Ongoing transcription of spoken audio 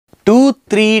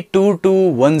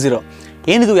232210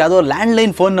 ಏನಿದು ಯಾವುದೋ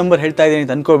landline phone number ಹೇಳ್ತಾ ಇದ್ದೀನಿ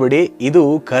ಅಂತ ಅನ್ಕೋಬೇಡಿ. ಇದು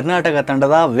ಕರ್ನಾಟಕ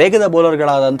ತಂಡದ ವೇಗದ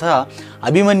ಬೌಲರ್ಗಳಾದಂತಹ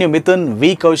ಅಭಿಮನ್ಯು ಮಿಥುನ್,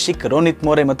 ವಿ ಕೌಶಿಕ್, ರೋನಿತ್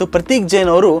ಮೋರೆ ಮತ್ತು ಪ್ರತೀಕ್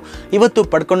ಜೈನ್ ಅವರು ಇವತ್ತು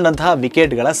ಪಡ್ಕೊಂಡಂತಹ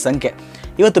ವಿಕೆಟ್ಗಳ ಸಂಖ್ಯೆ.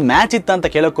 ಇವತ್ತು ಮ್ಯಾಚ್ ಇತ್ತ ಅಂತ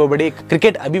ಕೇಳೋಕೆ ಹೋಗಬೇಡಿ.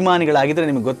 ಕ್ರಿಕೆಟ್ ಅಭಿಮಾನಿಗಳಾಗಿದ್ದರೆ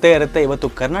ನಿಮಗೆ ಗೊತ್ತೇ ಇರುತ್ತೆ, ಇವತ್ತು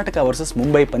ಕರ್ನಾಟಕ ವರ್ಸಸ್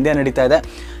ಮುಂಬೈ ಪಂದ್ಯ ನಡೀತಾ ಇದೆ.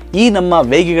 ಈ ನಮ್ಮ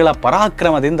ವೇಗಿಗಳ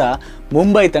ಪರಾಕ್ರಮದಿಂದ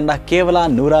ಮುಂಬೈ ತಂಡ ಕೇವಲ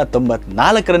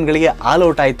 194 ರನ್ಗಳಿಗೆ ಆಲ್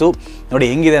ಔಟ್ ಆಯಿತು. ನೋಡಿ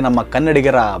ಹೆಂಗಿದೆ ನಮ್ಮ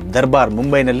ಕನ್ನಡಿಗರ ದರ್ಬಾರ್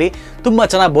ಮುಂಬೈನಲ್ಲಿ. ತುಂಬ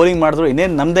ಚೆನ್ನಾಗಿ ಬೌಲಿಂಗ್ ಮಾಡಿದ್ರು.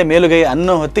 ಇನ್ನೇನು ನಮ್ಮದೇ ಮೇಲುಗೈ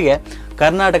ಅನ್ನೋ ಹೊತ್ತಿಗೆ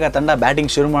ಕರ್ನಾಟಕ ತಂಡ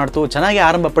ಬ್ಯಾಟಿಂಗ್ ಶುರು ಮಾಡ್ತು, ಚೆನ್ನಾಗಿ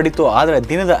ಆರಂಭ ಪಡಿತು. ಆದರೆ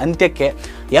ದಿನದ ಅಂತ್ಯಕ್ಕೆ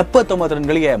 79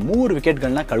 ರನ್ಗಳಿಗೆ 3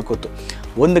 ವಿಕೆಟ್ಗಳನ್ನ ಕಳ್ಕೊತು.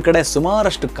 ಒಂದು ಕಡೆ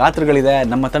ಸುಮಾರಷ್ಟು ಕಾತುಗಳಿದೆ,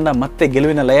 ನಮ್ಮ ತಂಡ ಮತ್ತೆ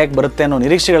ಗೆಲುವಿನ ಲಯಕ್ಕೆ ಬರುತ್ತೆ ಅನ್ನೋ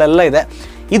ನಿರೀಕ್ಷೆಗಳೆಲ್ಲ ಇದೆ.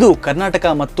 ಇದು ಕರ್ನಾಟಕ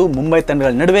ಮತ್ತು ಮುಂಬೈ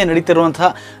ತಂಡಗಳ ನಡುವೆ ನಡೀತಿರುವಂತಹ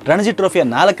ರಣಜಿ ಟ್ರೋಫಿಯ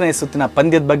 4ನೇ ಸುತ್ತಿನ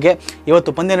ಪಂದ್ಯದ ಬಗ್ಗೆ.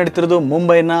 ಇವತ್ತು ಪಂದ್ಯ ನಡೀತಿರೋದು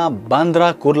ಮುಂಬೈನ ಬಾಂದ್ರಾ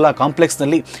ಕುರ್ಲಾ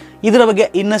ಕಾಂಪ್ಲೆಕ್ಸ್ನಲ್ಲಿ. ಇದರ ಬಗ್ಗೆ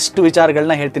ಇನ್ನಷ್ಟು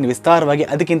ವಿಚಾರಗಳನ್ನ ಹೇಳ್ತೀನಿ ವಿಸ್ತಾರವಾಗಿ.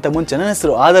 ಅದಕ್ಕಿಂತ ಮುಂಚೆ ನನ್ನ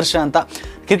ಹೆಸರು ಆದರ್ಶ ಅಂತ.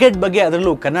 ಕ್ರಿಕೆಟ್ ಬಗ್ಗೆ,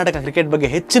 ಅದರಲ್ಲೂ ಕರ್ನಾಟಕ ಕ್ರಿಕೆಟ್ ಬಗ್ಗೆ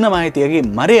ಹೆಚ್ಚಿನ ಮಾಹಿತಿಯಾಗಿ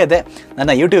ಮರೆಯದೆ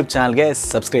ನನ್ನ ಯೂಟ್ಯೂಬ್ ಚಾನಲ್ಗೆ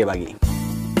ಸಬ್ಸ್ಕ್ರೈಬ್ ಆಗಿ.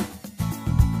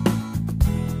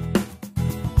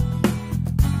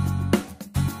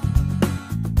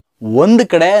 ಒಂದು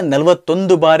ಕಡೆ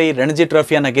 41 ಬಾರಿ ರಣಜಿ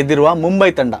ಟ್ರೋಫಿಯನ್ನು ಗೆದ್ದಿರುವ ಮುಂಬೈ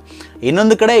ತಂಡ,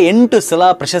 ಇನ್ನೊಂದು ಕಡೆ 8 ಸಲ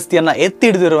ಪ್ರಶಸ್ತಿಯನ್ನು ಎತ್ತಿ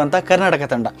ಹಿಡಿದಿರುವಂಥ ಕರ್ನಾಟಕ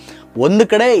ತಂಡ, ಒಂದು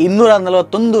ಕಡೆ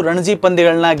 241 ರಣಜಿ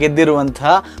ಪಂದ್ಯಗಳನ್ನ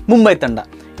ಗೆದ್ದಿರುವಂತಹ ಮುಂಬೈ ತಂಡ,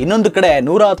 ಇನ್ನೊಂದು ಕಡೆ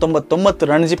 199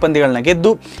 ರಣಜಿ ಪಂದ್ಯಗಳನ್ನ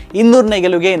ಗೆದ್ದು 200ನೇ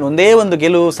ಗೆಲುವಿಗೆ ಇನ್ನೊಂದೇ ಒಂದು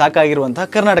ಗೆಲುವು ಸಾಕಾಗಿರುವಂತಹ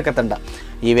ಕರ್ನಾಟಕ ತಂಡ.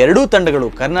 ಇವೆರಡೂ ತಂಡಗಳು,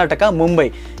 ಕರ್ನಾಟಕ ಮುಂಬೈ,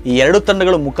 ಈ ಎರಡೂ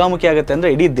ತಂಡಗಳು ಮುಖಾಮುಖಿ ಆಗುತ್ತೆ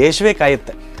ಅಂದರೆ ಇಡೀ ದೇಶವೇ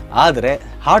ಕಾಯುತ್ತೆ. ಆದರೆ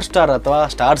ಹಾಟ್ ಸ್ಟಾರ್ ಅಥವಾ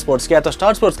ಸ್ಟಾರ್ ಸ್ಪೋರ್ಟ್ಸ್ಗೆ ಅಥವಾ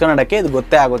ಸ್ಟಾರ್ ಸ್ಪೋರ್ಟ್ಸ್ ಕನ್ನಡಕ್ಕೆ ಇದು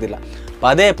ಗೊತ್ತೇ ಆಗೋದಿಲ್ಲ.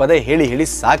 ಪದೇ ಪದೇ ಹೇಳಿ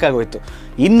ಸಾಕಾಗೋಯ್ತು.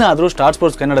 ಇನ್ನಾದರೂ ಸ್ಟಾರ್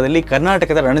ಸ್ಪೋರ್ಟ್ಸ್ ಕನ್ನಡದಲ್ಲಿ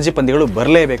ಕರ್ನಾಟಕದ ರಣಜಿ ಪಂದ್ಯಗಳು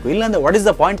ಬರಲೇಬೇಕು. ಇಲ್ಲಾಂದರೆ what is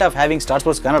the point of having star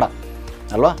sports Kannada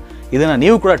ಅಲ್ವಾ? ಇದನ್ನು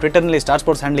ನೀವು ಕೂಡ ಟ್ವಿಟರ್ನಲ್ಲಿ ಸ್ಟಾರ್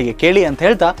ಸ್ಪೋರ್ಟ್ಸ್ ಹ್ಯಾಂಡ್ಲಿಗೆ ಕೇಳಿ ಅಂತ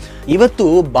ಹೇಳ್ತಾ, ಇವತ್ತು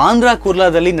ಬಾಂದ್ರಾ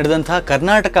ಕುರ್ಲಾದಲ್ಲಿ ನಡೆದಂತಹ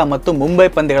ಕರ್ನಾಟಕ ಮತ್ತು ಮುಂಬೈ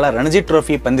ಪಂದ್ಯಗಳ ರಣಜಿ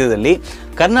ಟ್ರೋಫಿ ಪಂದ್ಯದಲ್ಲಿ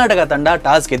ಕರ್ನಾಟಕ ತಂಡ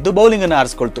ಟಾಸ್ ಗೆದ್ದು ಬೌಲಿಂಗನ್ನು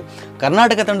ಆರಿಸ್ಕೊಳ್ತು.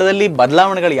 ಕರ್ನಾಟಕ ತಂಡದಲ್ಲಿ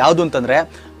ಬದಲಾವಣೆಗಳು ಯಾವುದು ಅಂತಂದರೆ,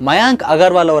 ಮಯಾಂಕ್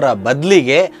ಅಗರ್ವಾಲ್ ಅವರ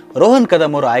ಬದಲಿಗೆ ರೋಹನ್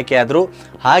ಕದಮ್ ಅವರು ಆಯ್ಕೆಯಾದರು.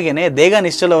 ಹಾಗೆಯೇ ದೇಗಾ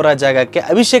ನಿಶ್ಚಲ್ ಅವರ ಜಾಗಕ್ಕೆ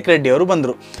ಅಭಿಷೇಕ್ ರೆಡ್ಡಿ ಅವರು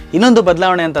ಬಂದರು. ಇನ್ನೊಂದು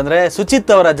ಬದಲಾವಣೆ ಅಂತಂದರೆ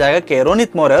ಸುಚಿತ್ ಅವರ ಜಾಗಕ್ಕೆ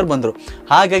ರೋನಿತ್ ಮೋರೆ ಅವರು ಬಂದರು.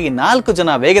 ಹಾಗಾಗಿ 4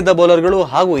 ಜನ ವೇಗದ ಬೌಲರ್ಗಳು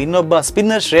ಹಾಗೂ ಇನ್ನೊಬ್ಬ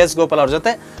ಸ್ಪಿನ್ನರ್ ಶ್ರೇಯಸ್ ಗೋಪಾಲ್ ಅವ್ರ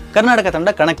ಜೊತೆ ಕರ್ನಾಟಕ ತಂಡ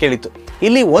ಕಣಕ್ಕಿಳಿತು.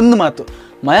 ಇಲ್ಲಿ ಒಂದು ಮಾತು,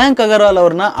 ಮಯಾಂಕ್ ಅಗರ್ವಾಲ್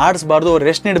ಅವ್ರನ್ನ ಆಡಿಸಬಾರ್ದು, ಅವ್ರು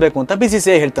ರೆಸ್ಟ್ ನೀಡಬೇಕು ಅಂತ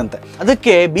BCCI ಹೇಳ್ತಂತೆ.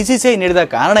 ಅದಕ್ಕೆ BCCI ನೀಡಿದ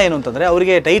ಕಾರಣ ಏನು ಅಂತಂದರೆ,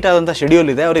 ಅವರಿಗೆ ಟೈಟ್ ಆದಂಥ ಶೆಡ್ಯೂಲ್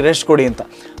ಇದೆ, ಅವ್ರಿಗೆ ರೆಸ್ಟ್ ಕೊಡಿ ಅಂತ.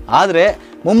 ಆದರೆ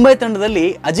ಮುಂಬೈ ತಂಡದಲ್ಲಿ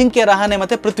ಅಜಿಂಕ್ಯ ರಹಾನೆ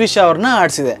ಮತ್ತು ಪೃಥ್ವಿ ಶಾ ಅವ್ರನ್ನ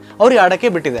ಆಡಿಸಿದೆ, ಅವ್ರಿಗೆ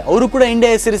ಆಡೋಕ್ಕೆ ಬಿಟ್ಟಿದೆ. ಅವರು ಕೂಡ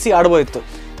ಇಂಡಿಯಾ ಸೇರಿಸಿ ಆಡ್ಬೋಯಿತ್ತು.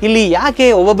 ಇಲ್ಲಿ ಯಾಕೆ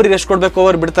ಒಬ್ಬೊಬ್ಬರಿಗೆ ರೆಸ್ಟ್ ಕೊಡಬೇಕು,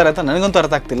 ಅವ್ರು ಬಿಡ್ತಾರೆ ಅಂತ ನನಗಂತೂ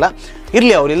ಅರ್ಥ ಆಗ್ತಿಲ್ಲ.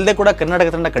 ಇರಲಿ, ಅವ್ರು ಇಲ್ಲದೆ ಕೂಡ ಕರ್ನಾಟಕ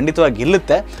ತಂಡ ಖಂಡಿತವಾಗಿ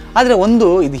ಗೆಲ್ಲುತ್ತೆ. ಆದರೆ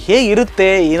ಇದು ಹೇಗಿರುತ್ತೆ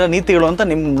ಏನೋ ನೀತಿಗಳು ಅಂತ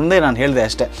ನಿಮ್ಮ ಮುಂದೆ ನಾನು ಹೇಳಿದೆ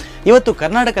ಅಷ್ಟೇ. ಇವತ್ತು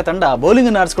ಕರ್ನಾಟಕ ತಂಡ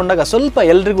ಬೌಲಿಂಗನ್ನು ಆರಿಸ್ಕೊಂಡಾಗ ಸ್ವಲ್ಪ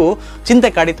ಎಲ್ರಿಗೂ ಚಿಂತೆ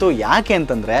ಕಾಡಿತ್ತು. ಯಾಕೆ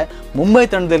ಅಂತಂದರೆ, ಮುಂಬೈ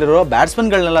ತಂಡದಲ್ಲಿರೋ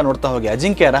ಬ್ಯಾಟ್ಸ್ಮನ್ಗಳನ್ನೆಲ್ಲ ನೋಡ್ತಾ ಹೋಗಿ,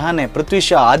 ಅಜಿಂಕ್ಯ ರಹಾನೆ, ಪೃಥ್ವಿ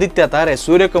ಶಾ, ಆದಿತ್ಯ ತಾರೆ,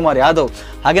 ಸೂರ್ಯಕುಮಾರ್ ಯಾದವ್,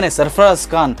 ಹಾಗೆಯೇ ಸರ್ಫರಾಜ್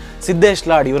ಖಾನ್, ಸಿದ್ದೇಶ್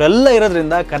ಲಾಡ್ ಇವರೆಲ್ಲ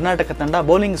ಇರೋದ್ರಿಂದ ಕರ್ನಾಟಕ ತಂಡ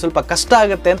ಬೌಲಿಂಗ್ ಸ್ವಲ್ಪ ಕಷ್ಟ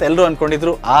ಆಗುತ್ತೆ ಅಂತ ಎಲ್ಲರೂ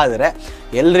ಅಂದ್ಕೊಂಡಿದ್ರು. ಆದರೆ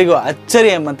ಎಲ್ರಿಗೂ ಅಚ್ಚರಿ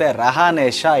ಎಂಬಂತೆ ರಹಾನೆ,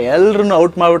 ಶಾ ಎಲ್ಲರನ್ನೂ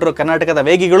ಔಟ್ ಮಾಡಿಬಿಟ್ರು ಕರ್ನಾಟಕದ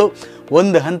ವೇಗಿಗಳು.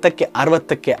 ಒಂದು ಹಂತಕ್ಕೆ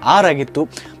 60ಕ್ಕೆ 6 ಆಗಿತ್ತು.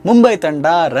 ಮುಂಬೈ ತಂಡ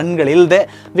ರನ್ಗಳಿಲ್ಲದೆ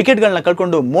ವಿಕೆಟ್ಗಳನ್ನ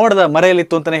ಕಳ್ಕೊಂಡು ಮೋಡದ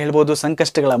ಮರೆಯಲಿತ್ತು ಅಂತಲೇ ಹೇಳ್ಬೋದು,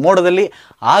 ಸಂಕಷ್ಟಗಳ ಮೋಡದಲ್ಲಿ.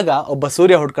 ಆಗ ಒಬ್ಬ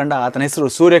ಸೂರ್ಯ ಹುಡ್ಕೊಂಡ, ಆತನ ಹೆಸರು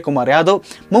ಸೂರ್ಯಕುಮಾರ್ ಯಾದವ್.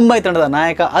 ಮುಂಬೈ ತಂಡದ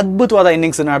ನಾಯಕ ಅದ್ಭುತವಾದ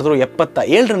ಇನ್ನಿಂಗ್ಸನ್ನು ಆಡಿದ್ರು,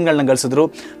 77 ರನ್ಗಳನ್ನ ಗಳಿಸಿದ್ರು.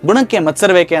 ಗುಣಕ್ಕೆ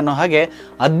ಮತ್ಸರಬೇಕೆ ಅನ್ನೋ ಹಾಗೆ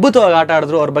ಅದ್ಭುತವಾಗಿ ಆಟ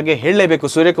ಆಡಿದ್ರು. ಅವ್ರ ಬಗ್ಗೆ ಹೇಳಲೇಬೇಕು,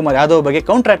 ಸೂರ್ಯಕುಮಾರ್ ಯಾದವ್ ಬಗ್ಗೆ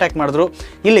ಕೌಂಟರ್ ಅಟ್ಯಾಕ್ ಮಾಡಿದ್ರು.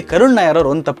 ಇಲ್ಲಿ ಕರುಣ್ ನಾಯರ್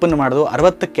ಅವರು ಒಂದು ತಪ್ಪನ್ನು ಮಾಡಿದ್ರು.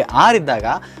 60ಕ್ಕೆ 6 ಇದ್ದಾಗ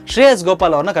ಶ್ರೇಯಸ್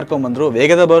ಗೋಪಾಲ್ ಅವ್ರನ್ನ ಕರ್ಕೊಂಡ್ಬಂದ್ರು.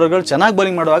 ವೇಗದ ಬೌಲರ್ಗಳು ಚೆನ್ನಾಗಿ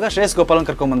ಬೌಲಿಂಗ್ ಮಾಡುವಾಗ ಶ್ರೇಯಸ್ ಗೋಪಾಲ್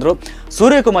ಕರ್ಕೊಂಡ್ಬಂದ್ರು.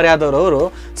 ಸೂರ್ಯಕುಮಾರ್ ಯಾದವ್ ಅವರು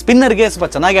ಸ್ಪಿನ್ನರ್ಗೆ ಸ್ವಲ್ಪ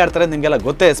ಚೆನ್ನಾಗಿ ಆಡ್ತಾರೆ, ನಿಮಗೆಲ್ಲ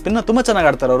ಗೊತ್ತೇ, ಸ್ಪಿನ್ನರ್ ತುಂಬ ಚೆನ್ನಾಗಿ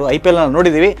ಆಡ್ತಾರೆ ಅವರು. IPL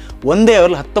ನೋಡಿದ್ದೀವಿ, ಒಂದೇ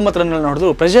ಓವರ್ಲಿ 19 ರನ್ಗಳನ್ನ ಹೊಡೆದು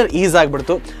ಪ್ರೆಷರ್ ಈಸ್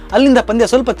ಆಗಿಬಿಡ್ತು. ಅಲ್ಲಿಂದ ಪಂದ್ಯ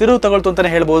ಸ್ವಲ್ಪ ತಿರುವು ತಗೊಳ್ತು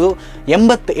ಅಂತಲೇ ಹೇಳ್ಬೋದು.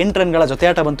 88 ರನ್ಗಳ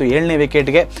ಜೊತೆಯಾಟ ಬಂತು 7ನೇ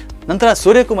ವಿಕೆಟ್ಗೆ. ನಂತರ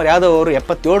ಸೂರ್ಯಕುಮಾರ್ ಯಾದವ್ ಅವರು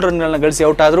 77 ರನ್ಗಳನ್ನ ಗಳಿಸಿ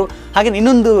ಔಟ್ ಆದರು. ಹಾಗೆ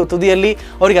ಇನ್ನೊಂದು ತುದಿಯಲ್ಲಿ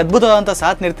ಅವರಿಗೆ ಅದ್ಭುತವಾದಂಥ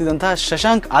ಸಾಥ್ ನೀಡ್ತಿದ್ದಂತಹ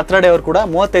ಶಶಾಂಕ್ ಆತ್ರಾಡೆ ಅವರು ಕೂಡ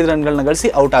 35 ರನ್ಗಳನ್ನ ಗಳಿಸಿ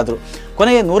ಔಟ್ ಆದರು.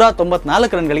 ಕೊನೆಗೆ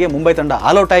 194 ರನ್ಗಳಿಗೆ ಮುಂಬೈ ತಂಡ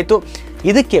ಆಲ್ ಔಟ್ ಆಯಿತು.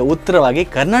 ಇದಕ್ಕೆ ಉತ್ತರವಾಗಿ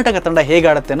ಕರ್ನಾಟಕ ತಂಡ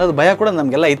ಹೇಗಾಡುತ್ತೆ ಅನ್ನೋದು ಭಯ ಕೂಡ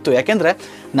ನಮಗೆಲ್ಲ ಇತ್ತು. ಯಾಕೆಂದರೆ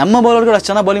ನಮ್ಮ ಬೌಲರ್ಗಳು ಅಷ್ಟು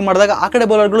ಚೆನ್ನಾಗಿ ಬೌಲಿಂಗ್ ಮಾಡಿದಾಗ ಆ ಕಡೆ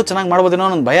ಬೌಲರ್ಗಳು ಚೆನ್ನಾಗಿ ಮಾಡ್ಬೋದೇನೋ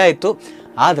ಅನ್ನೋ ಭಯ ಇತ್ತು.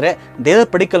 ಆದರೆ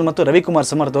ದೇವದತ್ ಪಡಿಕ್ಕಲ್ ಮತ್ತು ರವಿಕುಮಾರ್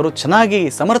ಸಮರ್ಥ್ ಅವರು ಚೆನ್ನಾಗಿ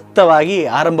ಸಮರ್ಥವಾಗಿ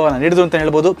ಆರಂಭವನ್ನು ನೀಡಿದ್ರು ಅಂತ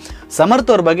ಹೇಳ್ಬೋದು. ಸಮರ್ಥ್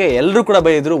ಅವ್ರ ಬಗ್ಗೆ ಎಲ್ಲರೂ ಕೂಡ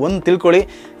ಬೈದಿದ್ರು. ಒಂದು ತಿಳ್ಕೊಳ್ಳಿ,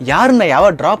 ಯಾರನ್ನ ಯಾವ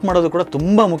ಡ್ರಾಪ್ ಮಾಡೋದು ಕೂಡ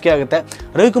ತುಂಬ ಮುಖ್ಯ ಆಗುತ್ತೆ.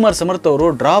 ರವಿಕುಮಾರ್ ಸಮರ್ಥ್ ಅವರು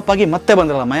ಡ್ರಾಪ್ ಆಗಿ ಮತ್ತೆ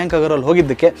ಬಂದ್ರಲ್ಲ ಮಯಾಂಕ್ ಅಗರ್ವಾಲ್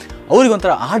ಹೋಗಿದ್ದಕ್ಕೆ,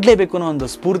 ಅವ್ರಿಗೊಂಥರ ಆಡಲೇಬೇಕು ಅನ್ನೋ ಒಂದು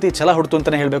ಸ್ಫೂರ್ತಿ ಛಲ ಹುಡ್ತು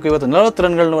ಅಂತಲೇ ಹೇಳಬೇಕು. ಇವತ್ತು 40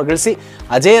 ರನ್ಗಳನ್ನ ಗಳಿಸಿ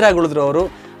ಅಜೇಯರಾಗಿ ಉಳಿದ್ರು ಅವರು.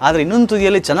 ಆದರೆ ಇನ್ನೊಂದು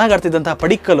ತುದಿಯಲ್ಲಿ ಚೆನ್ನಾಗಿ ಆಡ್ತಿದ್ದಂತಹ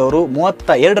ಪಡಿಕ್ಕಲ್ ಅವರು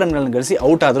 32 ರನ್ಗಳನ್ನು ಗಳಿಸಿ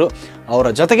ಔಟ್ ಆದರು. ಅವರ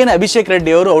ಜೊತೆಗೇನೆ ಅಭಿಷೇಕ್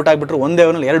ರೆಡ್ಡಿ ಅವರು ಔಟ್ ಆಗಿಬಿಟ್ರು. ಒಂದೇ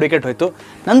ಓವರ್ನಲ್ಲಿ 2 ವಿಕೆಟ್ ಹೋಯಿತು.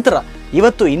 ನಂತರ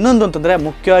ಇವತ್ತು ಇನ್ನೊಂದು ಅಂತಂದರೆ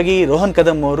ಮುಖ್ಯವಾಗಿ ರೋಹನ್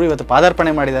ಕದಂ ಅವರು ಇವತ್ತು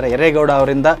ಪಾದಾರ್ಪಣೆ ಮಾಡಿದ್ದಾರೆ. ಎರೇಗೌಡ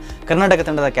ಅವರಿಂದ ಕರ್ನಾಟಕ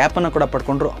ತಂಡದ ಕ್ಯಾಪನ್ನು ಕೂಡ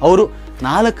ಪಡ್ಕೊಂಡ್ರು. ಅವರು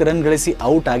 4 ರನ್ ಗಳಿಸಿ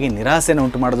ಔಟ್ ಆಗಿ ನಿರಾಸೆಯನ್ನು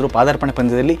ಉಂಟು ಮಾಡಿದ್ರು ಪಾದಾರ್ಪಣೆ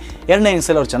ಪಂದ್ಯದಲ್ಲಿ. 2ನೇ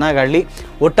ಇನ್ನಿಂಗ್ಸಲ್ಲಿ ಅವರು ಚೆನ್ನಾಗಿ ಆಡಲಿ.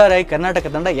 ಒಟ್ಟಾರೆಯಾಗಿ ಕರ್ನಾಟಕ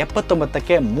ತಂಡ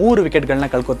 79ಕ್ಕೆ 3 ವಿಕೆಟ್ಗಳನ್ನ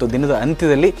ಕಳ್ಕೊತು. ದಿನದ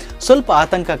ಅಂತ್ಯದಲ್ಲಿ ಸ್ವಲ್ಪ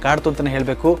ಆತಂಕ ಕಾಡ್ತು ಅಂತಲೇ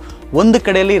ಹೇಳಬೇಕು. ಒಂದು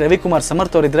ಕಡೆಯಲ್ಲಿ ರವಿಕುಮಾರ್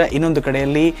ಸಮರ್ಥ್ ಅವರಿದ್ದರೆ, ಇನ್ನೊಂದು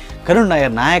ಕಡೆಯಲ್ಲಿ ಕರುಣ್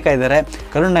ನಾಯರ್ ನಾಯಕ ಇದ್ದಾರೆ.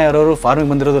 ಕರುಣ್ ನಾಯರ್ ಅವರು ಫಾರ್ಮಿಗೆ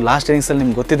ಬಂದಿರೋದು ಲಾಸ್ಟ್ ಇನ್ನಿಂಗ್ಸಲ್ಲಿ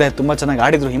ನಿಮ್ಗೆ ಗೊತ್ತಿದೆ, ತುಂಬ ಚೆನ್ನಾಗಿ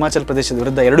ಆಡಿದ್ರು. ಹಿಮಾಚಲ ಪ್ರದೇಶದ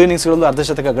ವಿರುದ್ಧ 2 ಇನ್ನಿಂಗ್ಸ್ಗಳಲ್ಲೂ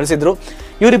ಅರ್ಧಶತಕ ಗಳಿಸಿದ್ರು.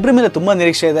 ಇವರಿಬ್ಬರ ಮೇಲೆ ತುಂಬ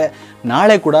ನಿರೀಕ್ಷೆ ಇದೆ.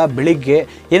 ನಾಳೆ ಕೂಡ ಬೆಳಿಗ್ಗೆ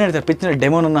ಏನು ಹೇಳ್ತಾರೆ ಪಿಚ್ನಲ್ಲಿ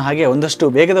ಡೆಮೋನನ್ನು ಹಾಗೆ ಒಂದಷ್ಟು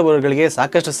ವೇಗದ ಬಾಲ್ಗಳಿಗೆ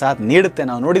ಸಾಕಷ್ಟು ಸಾಥ್ ನೀಡುತ್ತೆ.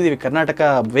 ನಾವು ನೋಡಿದ್ದೀವಿ ಕರ್ನಾಟಕ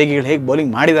ವೇಗಿಗಳು ಹೇಗೆ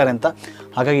ಬೌಲಿಂಗ್ ಮಾಡಿದ್ದಾರೆ ಅಂತ.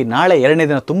 ಹಾಗಾಗಿ ನಾಳೆ 2ನೇ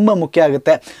ದಿನ ತುಂಬ ಮುಖ್ಯ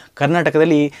ಆಗುತ್ತೆ.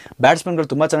 ಕರ್ನಾಟಕದಲ್ಲಿ ಬ್ಯಾಟ್ಸ್ಮನ್ಗಳು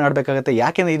ತುಂಬ ಚೆನ್ನಾಗಿ ಆಡಬೇಕಾಗುತ್ತೆ.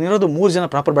 ಯಾಕೆಂದರೆ ಇನ್ನಿರೋದು 3 ಜನ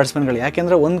ಪ್ರಾಪರ್ ಬ್ಯಾಟ್ಸ್ಮನ್ಗಳು.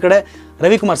 ಯಾಕೆಂದರೆ ಒಂದು ಕಡೆ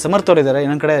ರವಿಕುಮಾರ್ ಸಮರ್ಥ್ ಅವರಿದ್ದಾರೆ,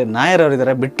 ಇನ್ನೊಂದು ಕಡೆ ನಾಯರ್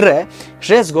ಅವರಿದ್ದಾರೆ. ಬಿಟ್ಟರೆ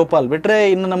ಶ್ರೇಯಸ್ ಗೋಪಾಲ್ ಬಿಟ್ಟರೆ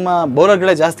ಇನ್ನು ನಮ್ಮ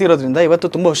ಬೌಲರ್ಗಳೇ ಜಾಸ್ತಿ ಇರೋದ್ರಿಂದ ಇವತ್ತು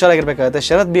ತುಂಬ ಹುಷಾರಾಗಿರಬೇಕಾಗುತ್ತೆ.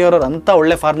 ಶರತ್ ಬಿ ಅವರು ಅಂಥ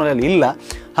ಒಳ್ಳೆ ಫಾರ್ಮಲ್ಲಿ ಇಲ್ಲ.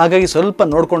 ಹಾಗಾಗಿ ಸ್ವಲ್ಪ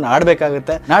ನೋಡ್ಕೊಂಡು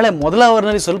ಆಡಬೇಕಾಗುತ್ತೆ. ನಾಳೆ ಮೊದಲ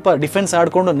ಓವರ್ನಲ್ಲಿ ಸ್ವಲ್ಪ ಡಿಫೆನ್ಸ್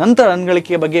ಆಡಿಕೊಂಡು ನಂತರ ರನ್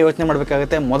ಗಳಿಕೆ ಬಗ್ಗೆ ಯೋಚನೆ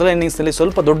ಮಾಡಬೇಕಾಗುತ್ತೆ. ಮೊದಲ ಇನ್ನಿಂಗ್ಸ್ನಲ್ಲಿ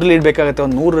ಸ್ವಲ್ಪ ದೊಡ್ಡ ಲೀಡ್ ಬೇಕಾಗುತ್ತೆ,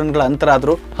 ಒಂದು 100 ರನ್ಗಳ ಅಂತರ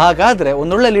ಆದರೂ. ಹಾಗಾದರೆ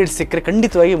ಒಂದೊಳ್ಳೆ ಲೀಡ್ ಸಿಕ್ಕರೆ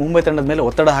ಖಂಡಿತವಾಗಿ ಮುಂಬೈ ತಂಡದ ಮೇಲೆ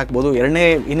ಒತ್ತಡ ಹಾಕ್ಬೋದು. 2ನೇ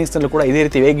ಇನ್ನಿಂಗ್ಸ್ನಲ್ಲೂ ಕೂಡ ಇದೇ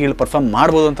ರೀತಿ ವೇಗಿಗಳು ಪರ್ಫಾರ್ಮ್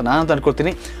ಮಾಡ್ಬೋದು ಅಂತ ನಾನು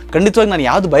ಅನ್ಕೊಳ್ತೀನಿ. ಖಂಡಿತವಾಗಿ ನಾನು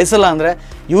ಯಾವುದು ಬಯಸಲ್ಲ ಅಂದರೆ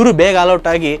ಇವರು ಬೇಗ ಆಲ್ಔಟ್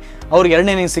ಆಗಿ ಅವ್ರಿಗೆ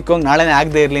 2ನೇ ಇನ್ನಿಂಗ್ಸ್ ಸಿಕ್ಕೋಂಗೆ ನಾಳೆನೇ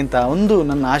ಆಗದೇ ಇರಲಿ ಅಂತ ಒಂದು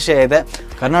ನನ್ನ ಆಶಯ ಇದೆ.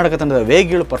 ಕರ್ನಾಟಕ ತಂಡದ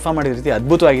ವೇಗಿಗಳು ಪರ್ಫಾರ್ಮ್ ಮಾಡಿದ ರೀತಿ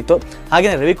ಅದ್ಭುತವಾಗಿತ್ತು.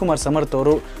 ಹಾಗೆಯೇ ರವಿಕುಮಾರ್ ಸಮರ್ಥ್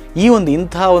ಅವರು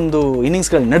ಇಂಥ ಒಂದು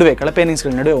ಇನ್ನಿಂಗ್ಸ್ಗಳ ನಡುವೆ, ಕಳಪೆ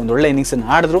ಇನ್ನಿಂಗ್ಸ್ಗಳ ನಡುವೆ ಒಂದು ಒಳ್ಳೆ ಇನ್ನಿಂಗ್ಸನ್ನು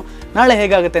ಆಡಿದ್ರು. ನಾಳೆ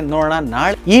ಹೇಗಾಗುತ್ತೆ ಅಂತ ನೋಡೋಣ.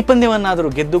 ನಾಳೆ ಈ ಪಂದ್ಯವನ್ನಾದರೂ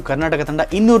ಗೆದ್ದು ಕರ್ನಾಟಕ ತಂಡ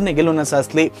 200ನೇ ಗೆಲುವನ್ನು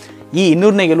ಸಾಧಿಸಲಿ. ಈ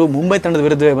 200ನೇ ಗೆಲುವು ಮುಂಬೈ ತಂಡದ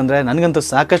ವಿರುದ್ಧವೇ ಬಂದರೆ ನನಗಂತೂ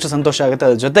ಸಾಕಷ್ಟು ಸಂತೋಷ ಆಗುತ್ತೆ.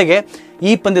 ಅದ್ರ ಜೊತೆಗೆ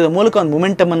ಈ ಪಂದ್ಯದ ಮೂಲಕ ಒಂದು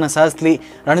ಮೊಮೆಂಟಮನ್ನು ಸಾಧಿಸಲಿ,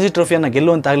 ರಣಜಿ ಟ್ರೋಫಿಯನ್ನು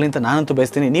ಗೆಲ್ಲುವಂತಾಗಲಿ ಅಂತ ನಾನಂತೂ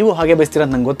ಬಯಸ್ತೀನಿ. ನೀವು ಹಾಗೆ ಬಯಸ್ತೀರ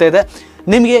ಅಂತ ನಂಗೆ ಗೊತ್ತೇ ಇದೆ.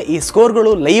 ನಿಮಗೆ ಈ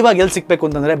ಸ್ಕೋರ್ಗಳು ಲೈವ್ ಆಗಿ ಎಲ್ಲಿ ಸಿಗಬೇಕು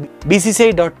ಅಂತಂದರೆ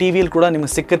bcci.tv ಕೂಡ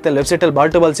ನಿಮಗೆ ಸಿಗುತ್ತೆ. ವೆಬ್ಸೈಟಲ್ಲಿ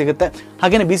ಬಾಲ್ ಟು ಬಾಲ್ ಸಿಗುತ್ತೆ.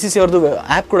 ಹಾಗೆಯೇ BCCI ಅವ್ರದ್ದು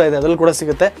ಆ್ಯಪ್ ಕೂಡ ಇದೆ, ಅದರಲ್ಲಿ ಕೂಡ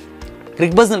ಸಿಗುತ್ತೆ.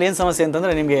 ಕ್ರಿಕ್ಬಸ್ನಲ್ಲಿ ಏನು ಸಮಸ್ಯೆ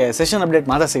ಅಂತಂದರೆ ನಿಮಗೆ ಸೆಷನ್ ಅಪ್ಡೇಟ್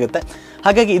ಮಾತ್ರ ಸಿಗುತ್ತೆ.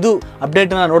 ಹಾಗಾಗಿ ಇದು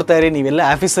ಅಪ್ಡೇಟನ್ನು ನೋಡ್ತಾ ಇರಿ. ನೀವೆಲ್ಲ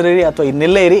ಆಫೀಸರ್ ಇರಿ ಅಥವಾ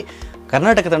ಇನ್ನೆಲ್ಲೇ ಇರಿ,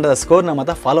 ಕರ್ನಾಟಕ ತಂಡದ ಸ್ಕೋರ್ನ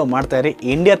ಮಾತ್ರ ಫಾಲೋ ಮಾಡ್ತಾ ಇರಿ.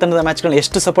 ಇಂಡಿಯಾ ತಂಡದ ಮ್ಯಾಚ್ಗಳನ್ನ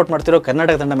ಎಷ್ಟು ಸಪೋರ್ಟ್ ಮಾಡ್ತಿರೋ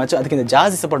ಕರ್ನಾಟಕ ತಂಡ ಮ್ಯಾಚ್ ಅದಕ್ಕಿಂತ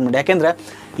ಜಾಸ್ತಿ ಸಪೋರ್ಟ್ ಮಾಡಿ. ಯಾಕೆಂದರೆ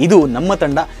ಇದು ನಮ್ಮ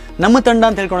ತಂಡ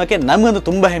ಅಂತ ಹೇಳ್ಕೊಳಕ್ಕೆ ನಮಗಂತೂ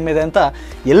ತುಂಬ ಹೆಮ್ಮೆ ಇದೆ ಅಂತ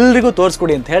ಎಲ್ರಿಗೂ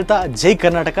ತೋರಿಸ್ಕೊಡಿ ಅಂತ ಹೇಳ್ತಾ, ಜೈ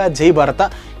ಕರ್ನಾಟಕ, ಜೈ ಭಾರತ.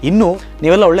 ಇನ್ನೂ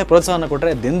ನೀವೆಲ್ಲ ಒಳ್ಳೆ ಪ್ರೋತ್ಸಾಹನ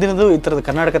ಕೊಟ್ಟರೆ ದಿನದಿನದೂ ಈ ಥರದ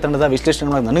ಕರ್ನಾಟಕ ತಂಡದ ವಿಶ್ಲೇಷಣೆ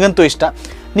ಮಾಡೋದು ನನಗಂತೂ ಇಷ್ಟ.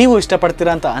 ನೀವು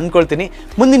ಇಷ್ಟಪಡ್ತೀರಾ ಅಂತ ಅಂದ್ಕೊಳ್ತೀನಿ.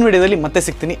 ಮುಂದಿನ ವಿಡಿಯೋದಲ್ಲಿ ಮತ್ತೆ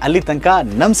ಸಿಗ್ತೀನಿ. ಅಲ್ಲಿ ತನಕ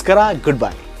ನಮಸ್ಕಾರ, ಗುಡ್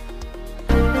ಬೈ.